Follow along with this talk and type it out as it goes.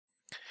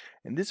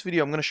In this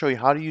video, I'm going to show you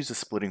how to use the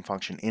splitting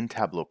function in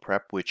Tableau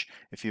Prep, which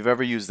if you've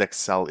ever used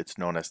Excel, it's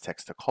known as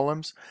text to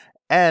columns.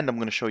 And I'm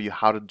going to show you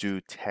how to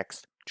do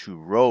text to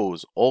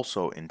rows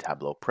also in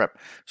Tableau Prep.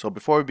 So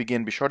before we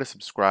begin, be sure to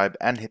subscribe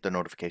and hit the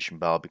notification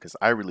bell because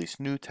I release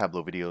new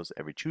Tableau videos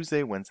every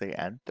Tuesday, Wednesday,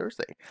 and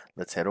Thursday.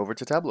 Let's head over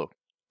to Tableau.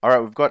 All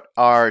right, we've got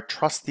our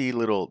trusty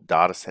little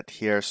data set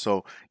here.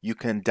 So you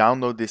can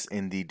download this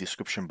in the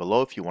description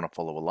below if you want to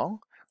follow along.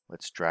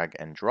 Let's drag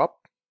and drop.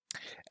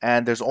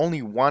 And there's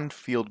only one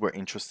field we're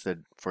interested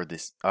in for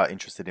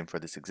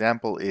this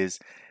example is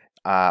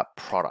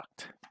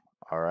product.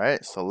 All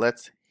right, so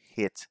let's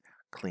hit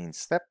clean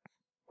step,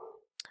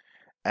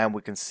 and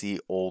we can see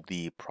all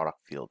the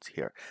product fields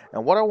here.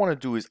 And what I want to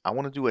do is I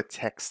want to do a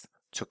text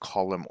to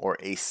column, or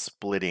a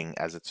splitting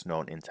as it's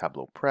known in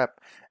Tableau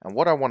Prep. And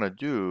what I want to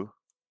do,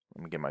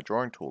 let me get my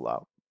drawing tool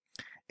out,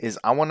 is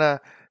I want to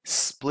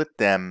split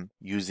them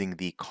using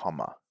the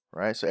comma,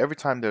 right? So every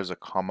time there's a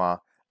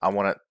comma, I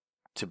want it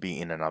to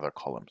be in another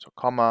column. So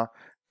comma,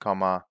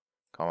 comma,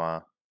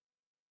 comma,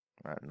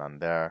 right, none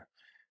there,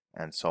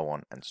 and so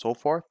on and so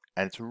forth.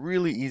 And it's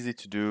really easy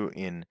to do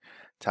in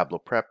Tableau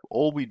Prep.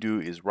 All we do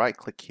is right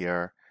click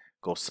here,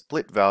 go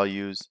split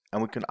values,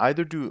 and we can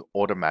either do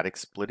automatic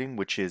splitting,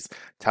 which is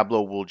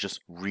Tableau will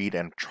just read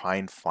and try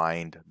and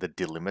find the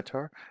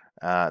delimiter.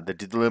 The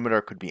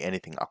delimiter could be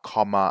anything: a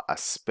comma, a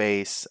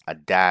space, a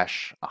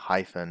dash, a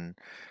hyphen,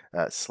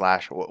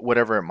 slash,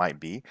 whatever it might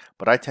be.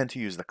 But I tend to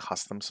use the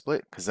custom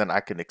split because then I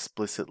can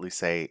explicitly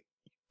say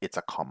it's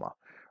a comma,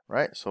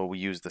 right? So we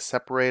use the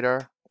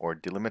separator or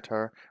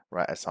delimiter,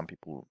 right, as some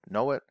people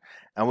know it,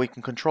 and we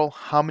can control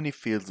how many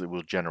fields it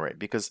will generate,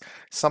 because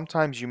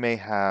sometimes you may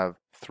have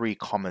 3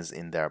 commas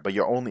in there, but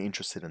you're only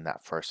interested in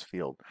that first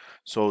field.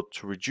 So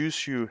to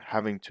reduce you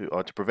having to,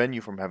 or to prevent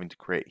you from having to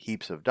create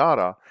heaps of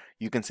data,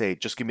 you can say,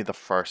 just give me the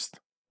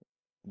first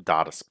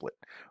data split,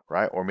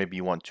 right? Or maybe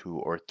you want 2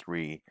 or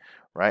 3,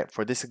 right?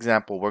 For this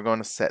example, we're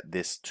going to set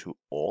this to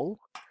all,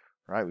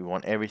 right? We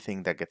want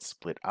everything that gets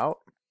split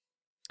out.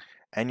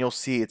 And you'll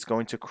see it's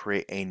going to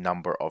create a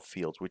number of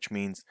fields, which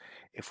means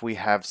if we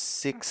have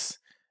 6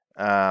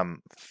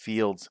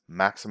 fields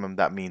maximum,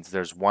 that means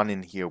there's one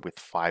in here with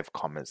 5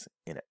 commas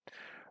in it,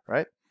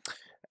 right?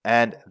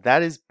 And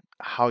that is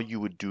how you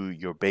would do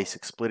your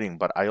basic splitting.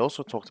 But I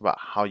also talked about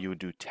how you would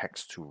do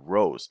text to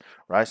rows,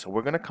 right? So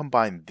we're going to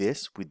combine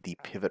this with the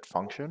pivot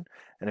function.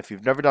 And if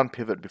you've never done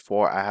pivot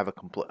before, I have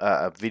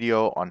a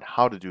video on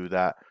how to do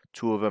that,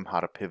 2 of them,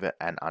 how to pivot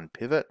and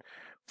unpivot.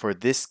 For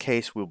this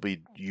case, we'll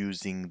be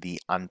using the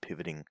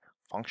unpivoting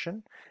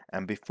function.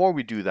 And before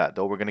we do that,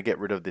 though, we're going to get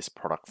rid of this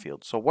product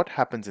field. So what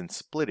happens in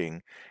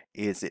splitting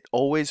is it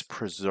always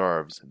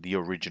preserves the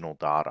original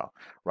data,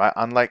 right?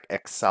 Unlike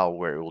Excel,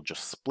 where it will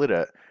just split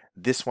it,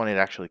 this one, it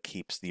actually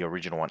keeps the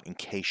original one in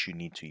case you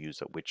need to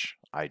use it, which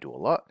I do a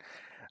lot.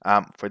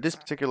 For this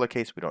particular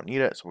case, we don't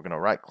need it, so we're going to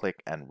right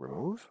click and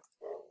remove.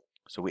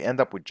 So we end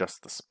up with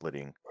just the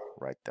splitting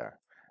right there.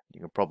 You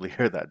can probably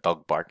hear that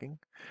dog barking.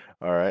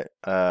 All right,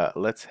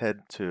 let's head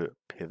to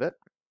pivot,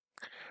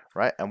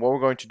 right? And what we're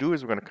going to do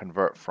is we're going to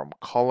convert from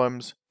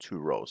columns to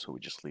rows. So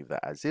we just leave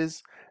that as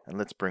is. And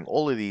let's bring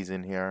all of these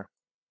in here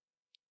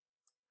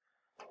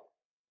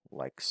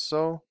like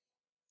so.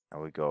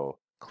 And we go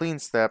clean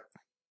step.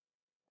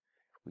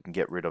 We can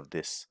get rid of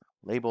this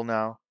label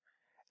now.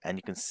 And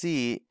you can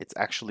see it's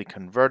actually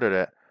converted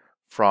it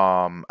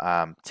from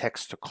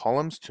text to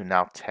columns to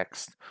now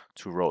text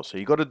to rows. So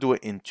you got to do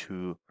it in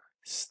 2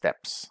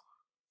 steps,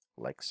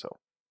 like so.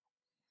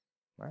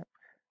 Right?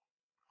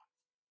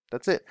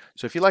 That's it.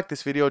 So if you like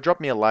this video, drop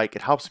me a like.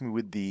 It helps me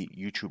with the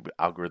YouTube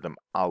algorithm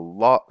a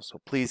lot.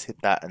 So please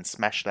hit that and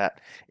smash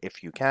that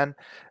if you can.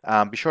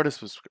 Be sure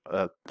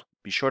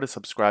to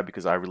subscribe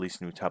because I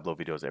release new Tableau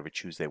videos every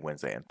Tuesday,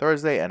 Wednesday, and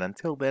Thursday. And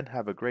until then,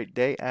 have a great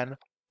day and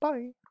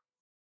bye.